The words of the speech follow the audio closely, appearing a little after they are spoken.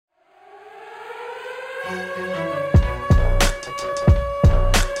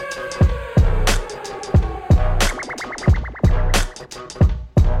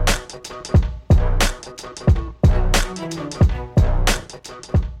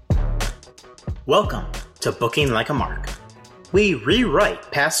Welcome to Booking Like a Mark. We rewrite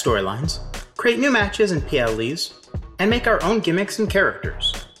past storylines, create new matches and PLEs, and make our own gimmicks and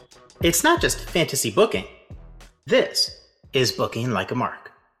characters. It's not just fantasy booking. This is Booking Like a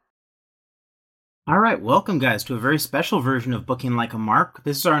Mark. Alright, welcome guys to a very special version of Booking Like a Mark.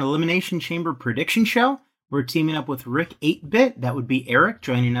 This is our Elimination Chamber prediction show. We're teaming up with Rick 8-Bit. That would be Eric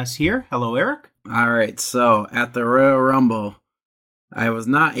joining us here. Hello, Eric. Alright, so at the Royal Rumble, I was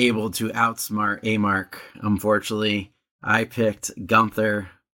not able to outsmart A-Mark, unfortunately. I picked Gunther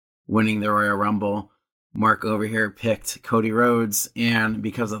winning the Royal Rumble. Mark over here picked Cody Rhodes, and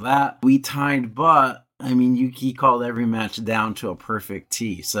because of that, we tied, but, he called every match down to a perfect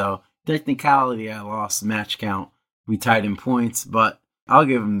T. So, technicality, I lost match count. We tied in points, but I'll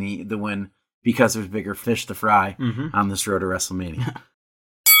give him the win because there's bigger fish to fry on this road to WrestleMania.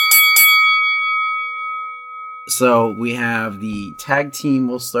 So we have the tag team.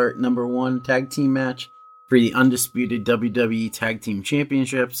 We'll start number one tag team match for the undisputed WWE Tag Team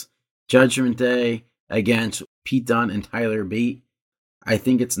Championships. Judgment Day against Pete Dunne and Tyler Bate. I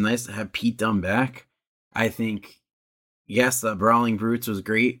think it's nice to have Pete Dunne back. I think, yes, the Brawling Brutes was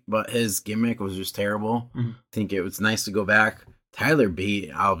great, but his gimmick was just terrible. I think it was nice to go back. Tyler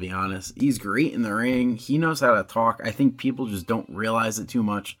Bate, I'll be honest, he's great in the ring. He knows how to talk. I think people just don't realize it too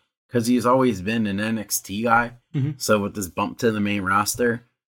much, because he's always been an NXT guy. So with this bump to the main roster,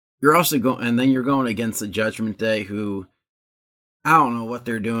 you're also going, and then you're going against the Judgment Day, who I don't know what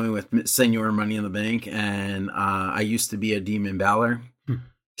they're doing with Senor Money in the Bank, and I used to be a Demon Balor,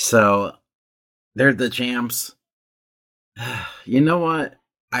 so they're the champs. You know what?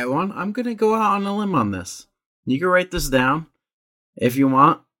 I'm gonna go out on a limb on this. You can write this down if you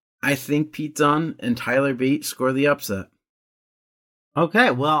want. I think Pete Dunne and Tyler Bate score the upset.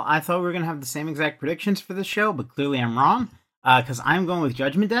 Okay, well, I thought we were going to have the same exact predictions for this show, but clearly I'm wrong, because I'm going with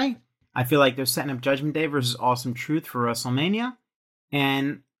Judgment Day. I feel like they're setting up Judgment Day versus Awesome Truth for WrestleMania,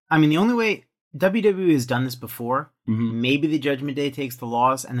 and, the only way WWE has done this before, maybe the Judgment Day takes the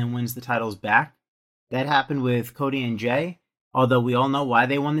loss and then wins the titles back. That happened with Cody and Jay, although we all know why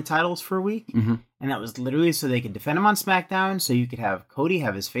they won the titles for a week, and that was literally so they could defend them on SmackDown, so you could have Cody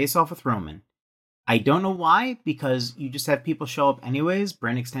have his face-off with Roman. I don't know why, because you just have people show up anyways.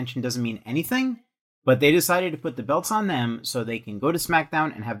 Brand extension doesn't mean anything. But they decided to put the belts on them so they can go to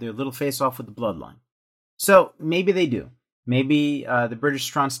SmackDown and have their little face-off with the Bloodline. So maybe they do. Maybe the British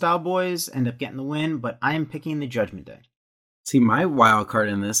Strong Style Boys end up getting the win, but I am picking the Judgment Day. See, my wild card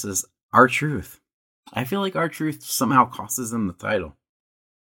in this is R-Truth. I feel like R-Truth somehow costs them the title.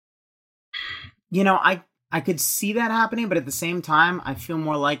 I could see that happening, but at the same time, I feel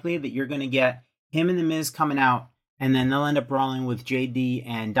more likely that you're going to get him and The Miz coming out, and then they'll end up brawling with JD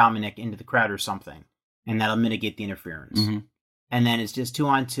and Dominic into the crowd or something, and that'll mitigate the interference. And then it's just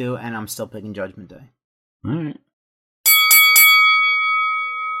 2-on-2, and I'm still picking Judgment Day. All right.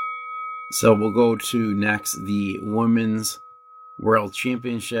 So we'll go to next the Women's World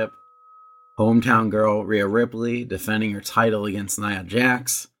Championship. Hometown girl Rhea Ripley defending her title against Nia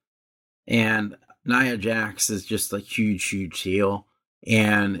Jax. And Nia Jax is just a huge, huge heel.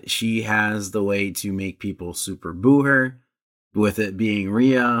 And she has the way to make people super boo her. With it being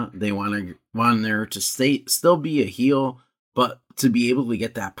Rhea, they want her to still be a heel, but to be able to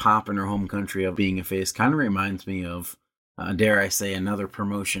get that pop in her home country of being a face kind of reminds me of, dare I say, another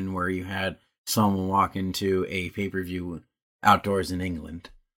promotion where you had someone walk into a pay-per-view outdoors in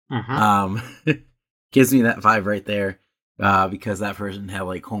England. Gives me that vibe right there, because that person had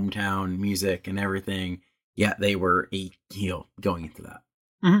like hometown music and everything. Yet they were a heel going into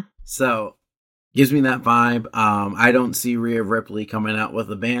that. So, gives me that vibe. I don't see Rhea Ripley coming out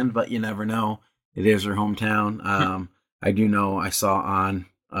with a band, but you never know. It is her hometown. I do know I saw on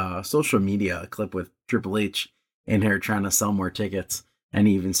social media a clip with Triple H and her trying to sell more tickets. And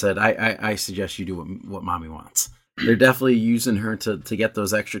he even said, I suggest you do what mommy wants. They're definitely using her to get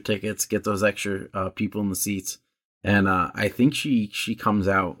those extra tickets, get those extra people in the seats. And I think she comes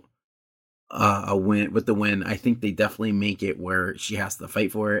out with the win. I think they definitely make it where she has to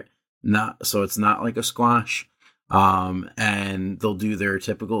fight for it, so it's not like a squash. And they'll do their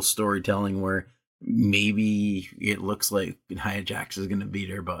typical storytelling where maybe it looks like Nia Jax is going to beat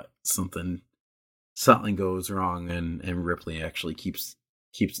her, but something goes wrong, and Ripley actually keeps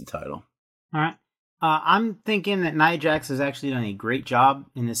the title. All right. I'm thinking that Nia Jax has actually done a great job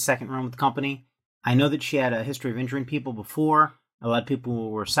in this second run with the company. I know that she had a history of injuring people before. A lot of people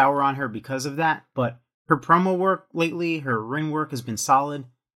were sour on her because of that, but Her promo work lately, her ring work has been solid.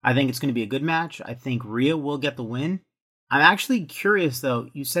 I think it's going to be a good match. I think Rhea will get the win. I'm actually curious though.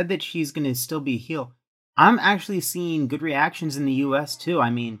 You said that she's going to still be a heel. I'm actually seeing good reactions in the US too. I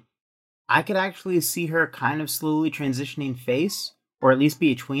mean, I could actually see her kind of slowly transitioning face, or at least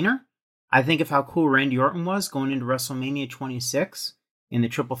be a tweener. I think of how cool Randy Orton was going into WrestleMania 26 in the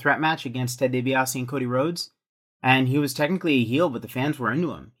triple threat match against Ted DiBiase and Cody Rhodes. And he was technically a heel, but the fans were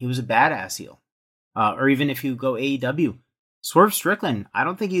into him. He was a badass heel. Or even if you go AEW, Swerve Strickland, I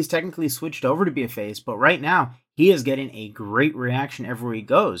don't think he's technically switched over to be a face, but right now he is getting a great reaction everywhere he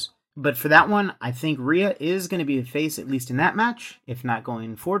goes. But for that one, I think Rhea is going to be a face, at least in that match, if not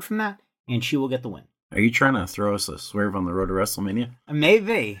going forward from that, and she will get the win. Are you trying to throw us a swerve on the road to WrestleMania?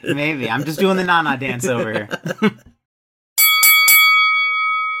 Maybe. I'm just doing the na-na dance over here.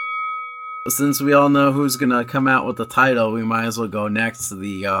 Since we all know who's going to come out with the title, we might as well go next to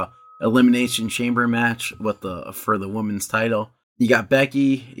the Elimination Chamber match for the women's title. You got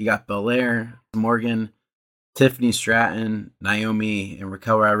Becky, you got Belair, Morgan, Tiffany Stratton, Naomi, and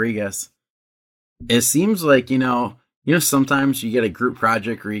Raquel Rodriguez. It seems like, sometimes you get a group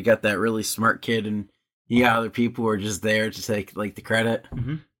project where you got that really smart kid and you got other people who are just there to take like the credit.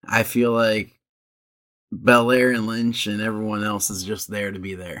 Mm-hmm. I feel like Belair and Lynch and everyone else is just there to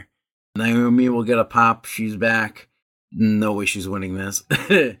be there. Naomi will get a pop. She's back. No way she's winning this.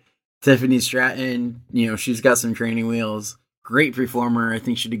 Tiffany Stratton, she's got some training wheels. Great performer. I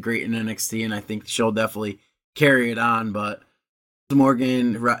think she did great in NXT, and I think she'll definitely carry it on. But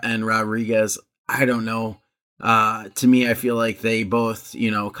Morgan and Rodriguez, I don't know. To me, I feel like they both,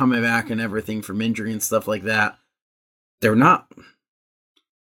 coming back and everything from injury and stuff like that. They're not.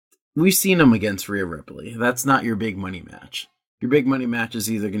 We've seen them against Rhea Ripley. That's not your big money match. Your big money match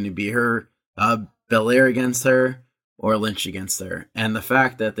is either going to be her, Belair against her, or Lynch against her. And the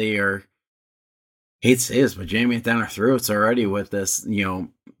fact that they are, hate to say this, but jamming it down our throats already with this,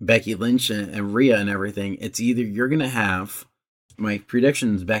 Becky Lynch and Rhea and everything. It's either you're going to have, my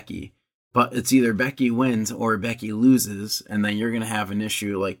prediction is Becky, but it's either Becky wins or Becky loses, and then you're going to have an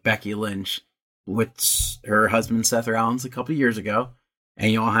issue like Becky Lynch with her husband Seth Rollins a couple of years ago,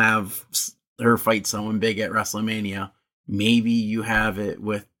 and you'll have her fight someone big at WrestleMania. Maybe you have it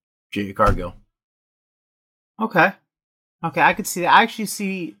with Jade Cargill. Okay, I could see that. I actually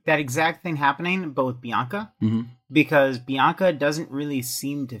see that exact thing happening, but with Bianca. Mm-hmm. Because Bianca doesn't really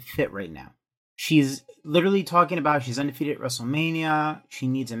seem to fit right now. She's literally talking about she's undefeated at WrestleMania. She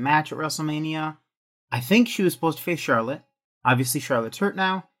needs a match at WrestleMania. I think she was supposed to face Charlotte. Obviously, Charlotte's hurt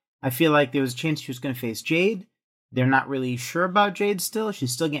now. I feel like there was a chance she was going to face Jade. They're not really sure about Jade still.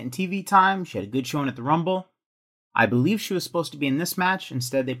 She's still getting TV time. She had a good showing at the Rumble. I believe she was supposed to be in this match.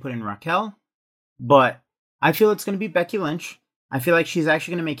 Instead, they put in Raquel. But I feel it's going to be Becky Lynch. I feel like she's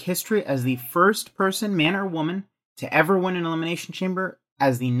actually going to make history as the first person, man or woman, to ever win an Elimination Chamber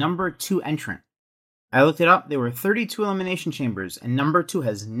as the number 2 entrant. I looked it up. There were 32 Elimination Chambers, and number 2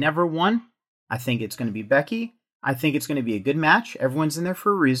 has never won. I think it's going to be Becky. I think it's going to be a good match. Everyone's in there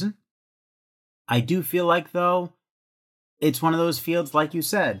for a reason. I do feel like, though, it's one of those fields, like you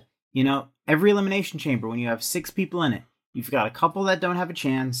said, every Elimination Chamber, when you have 6 people in it, you've got a couple that don't have a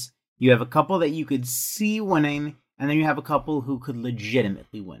chance, you have a couple that you could see winning, and then you have a couple who could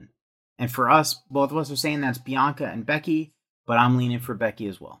legitimately win. And for us, both of us are saying that's Bianca and Becky, but I'm leaning for Becky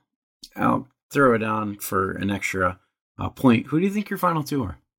as well. I'll throw it on for an extra point. Who do you think your final 2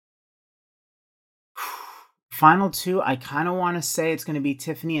 are? Final 2, I kind of want to say it's going to be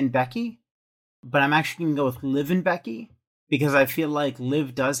Tiffany and Becky, but I'm actually going to go with Liv and Becky, because I feel like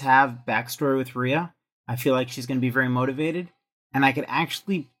Liv does have backstory with Rhea. I feel like she's going to be very motivated, and I could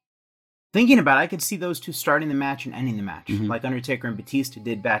actually, thinking about it, I could see those two starting the match and ending the match, like Undertaker and Batista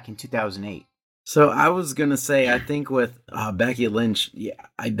did back in 2008. So I was going to say, I think with Becky Lynch,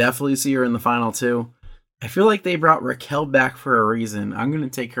 I definitely see her in the final 2. I feel like they brought Raquel back for a reason. I'm going to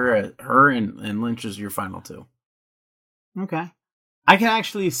take her and Lynch as your final 2. Okay. I can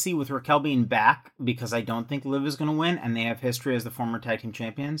actually see with Raquel being back, because I don't think Liv is going to win, and they have history as the former tag team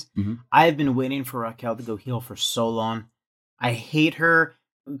champions. Mm-hmm. I have been waiting for Raquel to go heel for so long. I hate her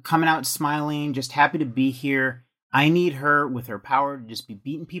coming out smiling, just happy to be here. I need her with her power to just be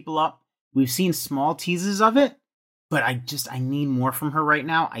beating people up. We've seen small teases of it, but I need more from her right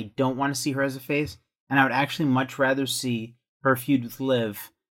now. I don't want to see her as a face, and I would actually much rather see her feud with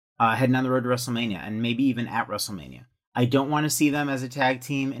Liv heading on the road to WrestleMania, and maybe even at WrestleMania. I don't want to see them as a tag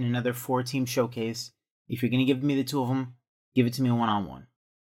team in another 4-team showcase. If you're going to give me the 2 of them, give it to me one-on-one.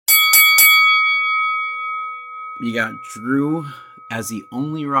 You got Drew as the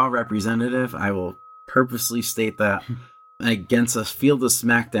only Raw representative. I will purposely state that. against a field of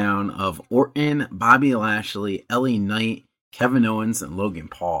SmackDown of Orton, Bobby Lashley, LA Knight, Kevin Owens, and Logan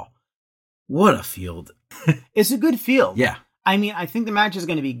Paul. What a field. It's a good field. Yeah. I mean, I think the match is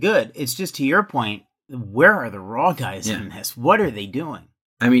going to be good. It's just, to your point, where are the Raw guys in this? What are they doing?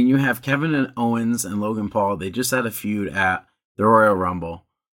 I mean, you have Kevin and Owens and Logan Paul. They just had a feud at the Royal Rumble,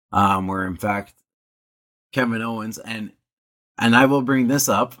 where, in fact, Kevin Owens, and I will bring this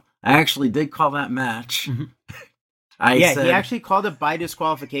up, I actually did call that match. He actually called it by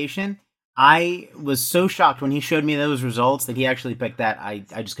disqualification. I was so shocked when he showed me those results that he actually picked that. I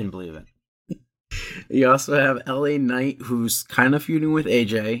just couldn't believe it. You also have LA Knight, who's kind of feuding with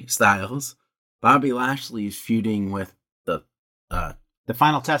AJ Styles. Bobby Lashley is feuding with the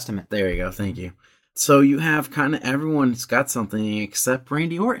Final Testament. There you go. Thank you. So you have kind of everyone's got something except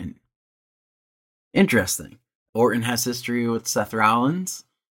Randy Orton. Interesting. Orton has history with Seth Rollins.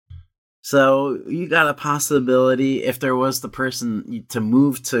 So you got a possibility if there was the person to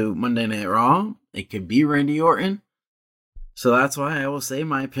move to Monday Night Raw, it could be Randy Orton. So that's why I will say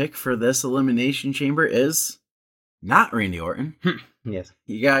my pick for this Elimination Chamber is not Randy Orton. Yes.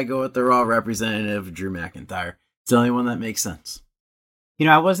 You got to go with the Raw representative, Drew McIntyre. It's the only one that makes sense. You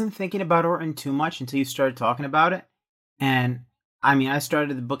know, I wasn't thinking about Orton too much until you started talking about it. And I mean, I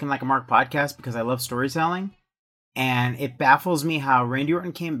started the Booking Like a Mark podcast because I love storytelling. And it baffles me how Randy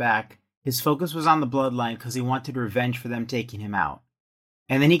Orton came back. His focus was on the bloodline because he wanted revenge for them taking him out.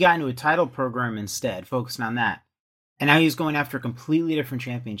 And then he got into a title program instead, focusing on that. And now he's going after a completely different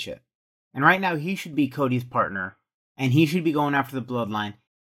championship. And right now he should be Cody's partner. And he should be going after the bloodline.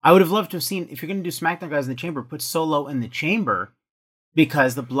 I would have loved to have seen, if you're going to do SmackDown guys in the chamber, put Solo in the chamber.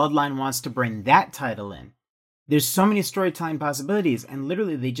 Because the bloodline wants to bring that title in. There's so many storytelling possibilities. And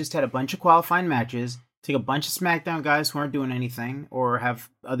literally they just had a bunch of qualifying matches. Take a bunch of SmackDown guys who aren't doing anything. Or have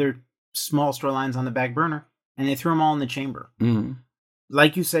other small storylines on the back burner. And they threw them all in the chamber. Mm-hmm.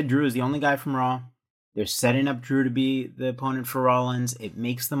 Like you said, Drew is the only guy from Raw. They're setting up Drew to be the opponent for Rollins. It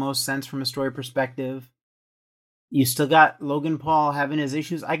makes the most sense from a story perspective. You still got Logan Paul having his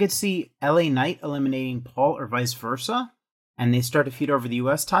issues. I could see LA Knight eliminating Paul or vice versa. And they start a feud over the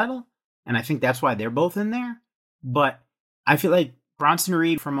US title. And I think that's why they're both in there. But I feel like Bronson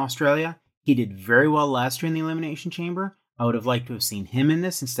Reed from Australia, he did very well last year in the Elimination Chamber. I would have liked to have seen him in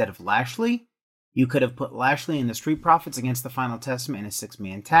this instead of Lashley. You could have put Lashley and the Street Profits against the Final Testament in a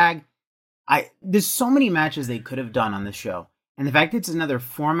 6-man tag. There's so many matches they could have done on this show. And the fact that it's another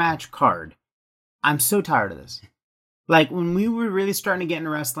 4-match card, I'm so tired of this. Like, when we were really starting to get into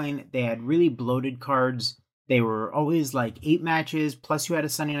wrestling, they had really bloated cards. They were always like 8 matches, plus you had a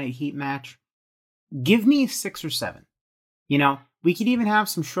Sunday Night Heat match. Give me 6 or 7. You know, we could even have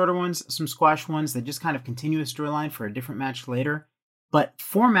some shorter ones, some squash ones that just kind of continue a storyline for a different match later. But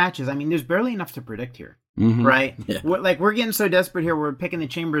 4 matches, I mean, there's barely enough to predict here. Mm-hmm. Right? Yeah. We're getting so desperate here, we're picking the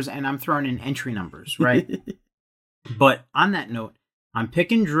chambers and I'm throwing in entry numbers, right? But on that note, I'm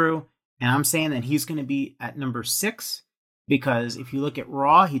picking Drew and I'm saying that he's going to be at number 6 because if you look at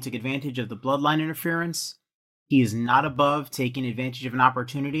Raw, he took advantage of the bloodline interference. He is not above taking advantage of an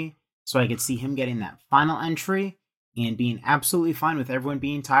opportunity. So I could see him getting that final entry and being absolutely fine with everyone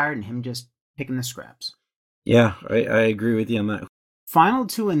being tired and him just picking the scraps. Yeah, I agree with you on that. Final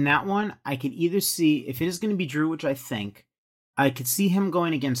 2 in that one, I could either see, if it is going to be Drew, which I think, I could see him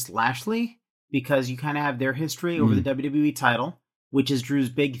going against Lashley, because you kind of have their history over the WWE title, which is Drew's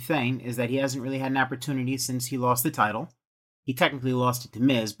big thing, is that he hasn't really had an opportunity since he lost the title. He technically lost it to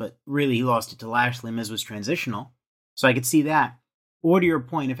Miz, but really he lost it to Lashley. Miz was transitional. So I could see that. Or to your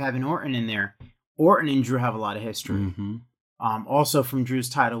point of having Orton in there, Orton and Drew have a lot of history. Mm-hmm. Also from Drew's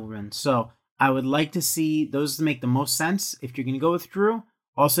title run. So I would like to see those make the most sense if you're going to go with Drew.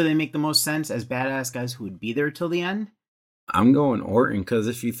 Also, they make the most sense as badass guys who would be there till the end. I'm going Orton because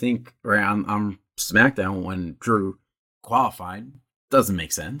if you think on SmackDown when Drew qualified, doesn't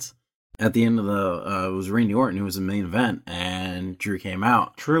make sense. At the end of it was Randy Orton who was the main event, and Drew came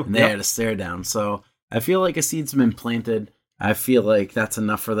out. True. And they had a stare down. So I feel like a seed's been planted. I feel like that's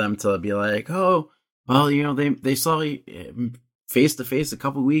enough for them to be like, oh, well, you know, they saw face to face a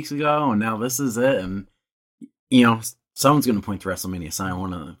couple weeks ago, and now this is it, and you know someone's going to point to WrestleMania sign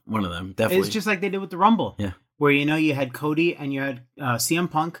one of them. Definitely, it's just like they did with the Rumble, where you had Cody and you had CM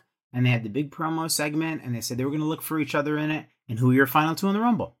Punk, and they had the big promo segment, and they said they were going to look for each other in it, and who are your final 2 in the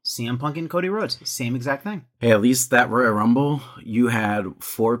Rumble? CM Punk and Cody Rhodes, same exact thing. Hey, at least that Royal Rumble, you had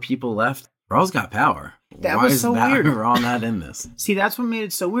 4 people left. Raw's got power. That was so weird. Raw not in this? See, that's what made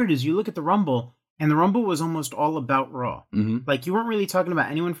it so weird. Is you look at the Rumble. And the Rumble was almost all about Raw. Mm-hmm. Like, you weren't really talking about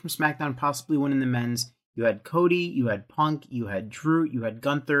anyone from SmackDown possibly winning the men's. You had Cody, you had Punk, you had Drew, you had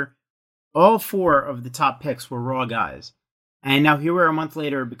Gunther. All 4 of the top picks were Raw guys. And now here we are a month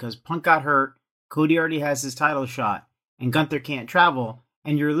later because Punk got hurt, Cody already has his title shot, and Gunther can't travel,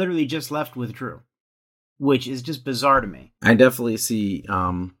 and you're literally just left with Drew, which is just bizarre to me. I definitely see,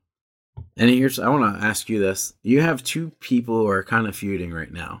 and I want to ask you this. You have two people who are kind of feuding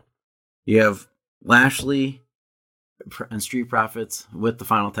right now. You have Lashley and Street Profits with the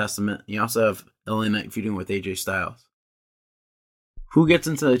Final Testament. You also have LA Knight feuding with AJ Styles. Who gets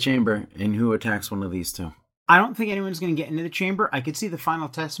into the chamber and who attacks one of these two? I don't think anyone's going to get into the chamber. I could see the Final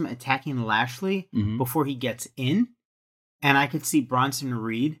Testament attacking Lashley before he gets in. And I could see Bronson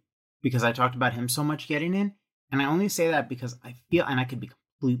Reed, because I talked about him so much, getting in. And I only say that because I feel, and I could be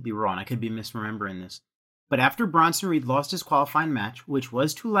completely wrong, I could be misremembering this, but after Bronson Reed lost his qualifying match, which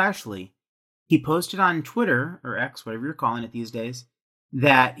was to Lashley, he posted on Twitter, or X, whatever you're calling it these days,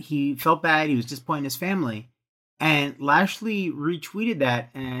 that he felt bad, he was disappointed in his family. And Lashley retweeted that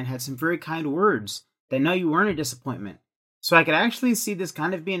and had some very kind words that, no, you weren't a disappointment. So I could actually see this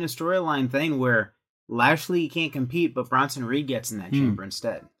kind of being a storyline thing where Lashley can't compete, but Bronson Reed gets in that chamber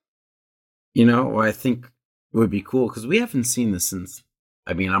instead. You know, I think it would be cool, because we haven't seen this since,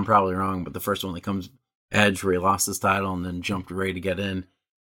 I mean, I'm probably wrong, but the first one that comes, Edge, where he lost his title and then jumped Ray to get in.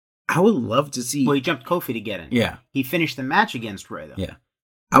 I would love to see... Well, he jumped Kofi to get in. Yeah. He finished the match against Ray, though. Yeah.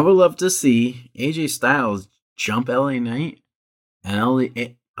 I would love to see AJ Styles jump LA Knight and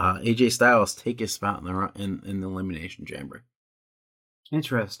AJ Styles take his spot in the Elimination Chamber.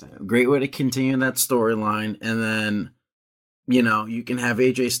 Interesting. Great way to continue that storyline. And then, you know, you can have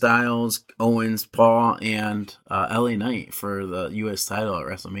AJ Styles, Owens, Paul, and LA Knight for the U.S. title at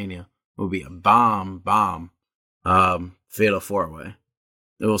WrestleMania. It would be a bomb fatal 4-way.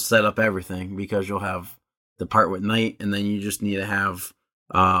 It will set up everything, because you'll have the part with Knight, and then you just need to have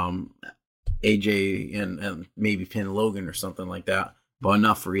AJ and maybe pin Logan or something like that. But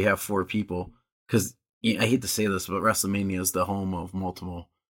enough where you have 4 people. Because I hate to say this, but WrestleMania is the home of multiple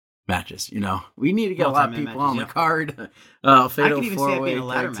matches. You know, we need to get a lot of people on the card. Fatal 4-way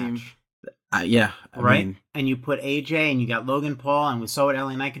tag team. Yeah, right. Mean, and you put AJ and you got Logan Paul, and we saw what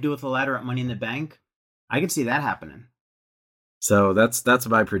LA Knight could do with the ladder at Money in the Bank. I could see that happening. So that's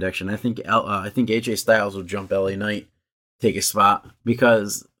my prediction. I think AJ Styles will jump LA Knight, take a spot,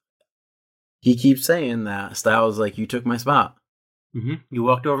 because he keeps saying that Styles, like, you took my spot. Mm-hmm. You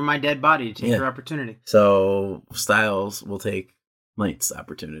walked over my dead body to take your opportunity. So Styles will take Knight's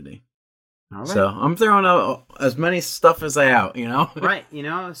opportunity. All right. So I'm throwing out as many stuff as I out, you know? Right, you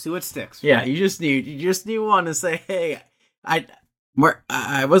know, see what sticks. Yeah, right? you just need one to say, hey, I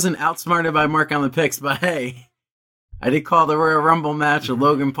wasn't outsmarted by Mark on the picks, but hey, I did call the Royal Rumble match with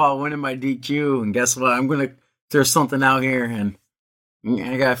Logan Paul winning by DQ, and guess what? I'm going to throw something out here, and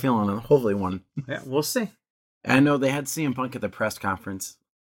I got a feeling hopefully one. Yeah, we'll see. I know they had CM Punk at the press conference.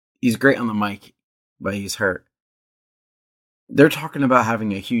 He's great on the mic, but he's hurt. They're talking about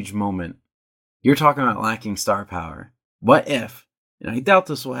having a huge moment. You're talking about lacking star power. What if? And I doubt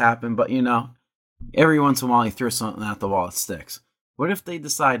this will happen, but you know, every once in a while you throw something at the wall, it sticks. What if they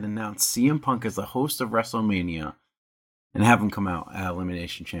decide to announce CM Punk as the host of WrestleMania and have him come out at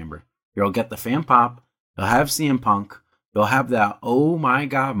Elimination Chamber? You'll get the fan pop. They'll have CM Punk. They'll have that oh my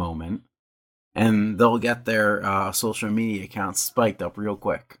god moment. And they'll get their social media accounts spiked up real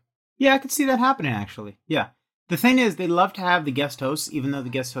quick. Yeah, I could see that happening, actually. Yeah. The thing is, they love to have the guest hosts, even though the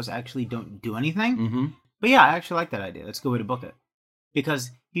guest hosts actually don't do anything. Mm-hmm. But yeah, I actually like that idea. That's a good way to book it.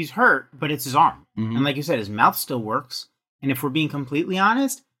 Because he's hurt, but it's his arm. Mm-hmm. And like you said, his mouth still works. And if we're being completely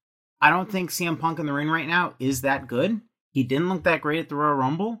honest, I don't think CM Punk in the ring right now is that good. He didn't look that great at the Royal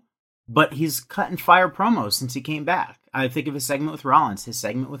Rumble, but he's cutting fire promos since he came back. I think of his segment with Rollins, his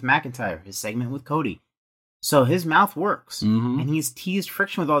segment with McIntyre, his segment with Cody. So his mouth works, and he's teased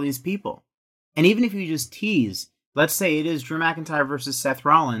friction with all these people. And even if you just tease, let's say it is Drew McIntyre versus Seth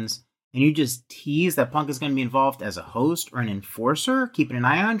Rollins, and you just tease that Punk is going to be involved as a host or an enforcer, keeping an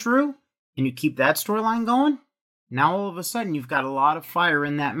eye on Drew, and you keep that storyline going, now all of a sudden you've got a lot of fire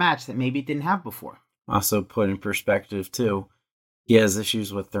in that match that maybe it didn't have before. Also put in perspective, too, he has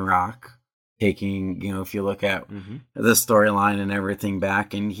issues with The Rock. Taking, you know, if you look at the storyline and everything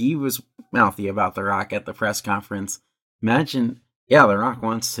back, and he was mouthy about The Rock at the press conference. Imagine, The Rock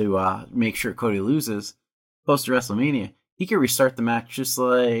wants to make sure Cody loses post WrestleMania. He could restart the match just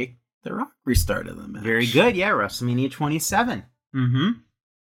like The Rock restarted the match. Very good, yeah, WrestleMania 27. Mm-hmm.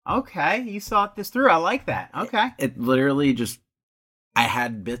 Okay, you thought this through. I like that. Okay. It literally just, I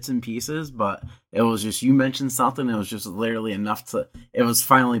had bits and pieces, but it was just, you mentioned something, it was just literally enough to, it was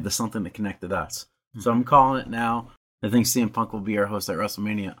finally the something that connected us. So I'm calling it now. I think CM Punk will be our host at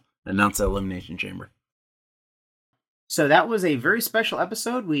WrestleMania, announced at Elimination Chamber. So that was a very special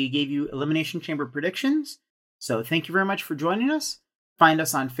episode. We gave you Elimination Chamber predictions. So thank you very much for joining us. Find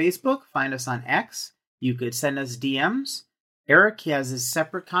us on Facebook. Find us on X. You could send us DMs. Eric, he has his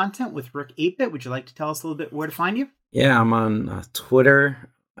separate content with Rick 8-Bit. Would you like to tell us a little bit where to find you? Yeah, I'm on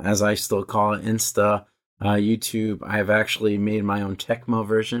Twitter, as I still call it, Insta, YouTube. I've actually made my own Tecmo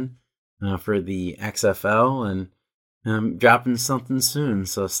version for the XFL, and I'm dropping something soon,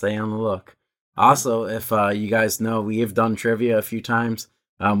 so stay on the look. Also, if you guys know, we have done trivia a few times.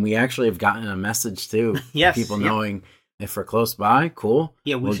 We actually have gotten a message too. Yes, people knowing if we're close by. Cool.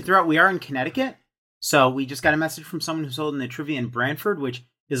 Yeah, we should throw out. We are in Connecticut, so we just got a message from someone who's holding the trivia in Brantford, which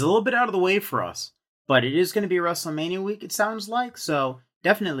is a little bit out of the way for us, but it is going to be WrestleMania week. It sounds like, so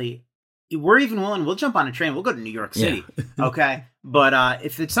definitely, we're even willing. We'll jump on a train. We'll go to New York City. Yeah. Okay, but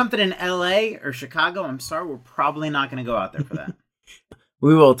if it's something in LA or Chicago, I'm sorry, we're probably not going to go out there for that.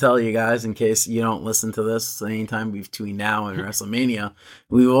 We will tell you guys, in case you don't listen to this anytime between now and WrestleMania,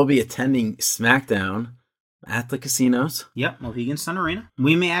 we will be attending SmackDown at the casinos. Yep, Mohegan Sun Arena.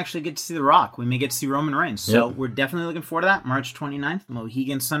 We may actually get to see The Rock. We may get to see Roman Reigns. So we're definitely looking forward to that. March 29th,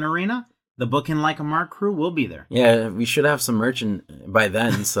 Mohegan Sun Arena. The Booking Like a Mark crew will be there. Yeah, we should have some merch by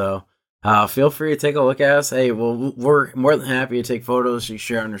then, so feel free to take a look at us. Hey, well, we're more than happy to take photos, you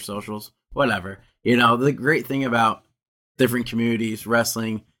share on your socials, whatever. You know, the great thing about different communities,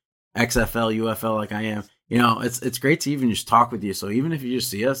 wrestling, XFL, UFL, like I am, you know, it's great to even just talk with you. So even if you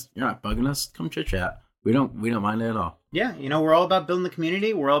just see us, you're not bugging us, come chit chat. We don't mind it at all. Yeah, you know, we're all about building the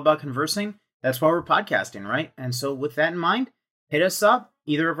community. We're all about conversing. That's why we're podcasting, right? And so with that in mind, hit us up,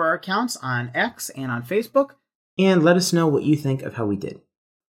 either of our accounts on X and on Facebook, and let us know what you think of how we did.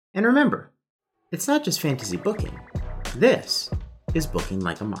 And remember, it's not just fantasy booking. This is Booking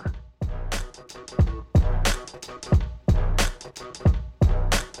Like a Mark.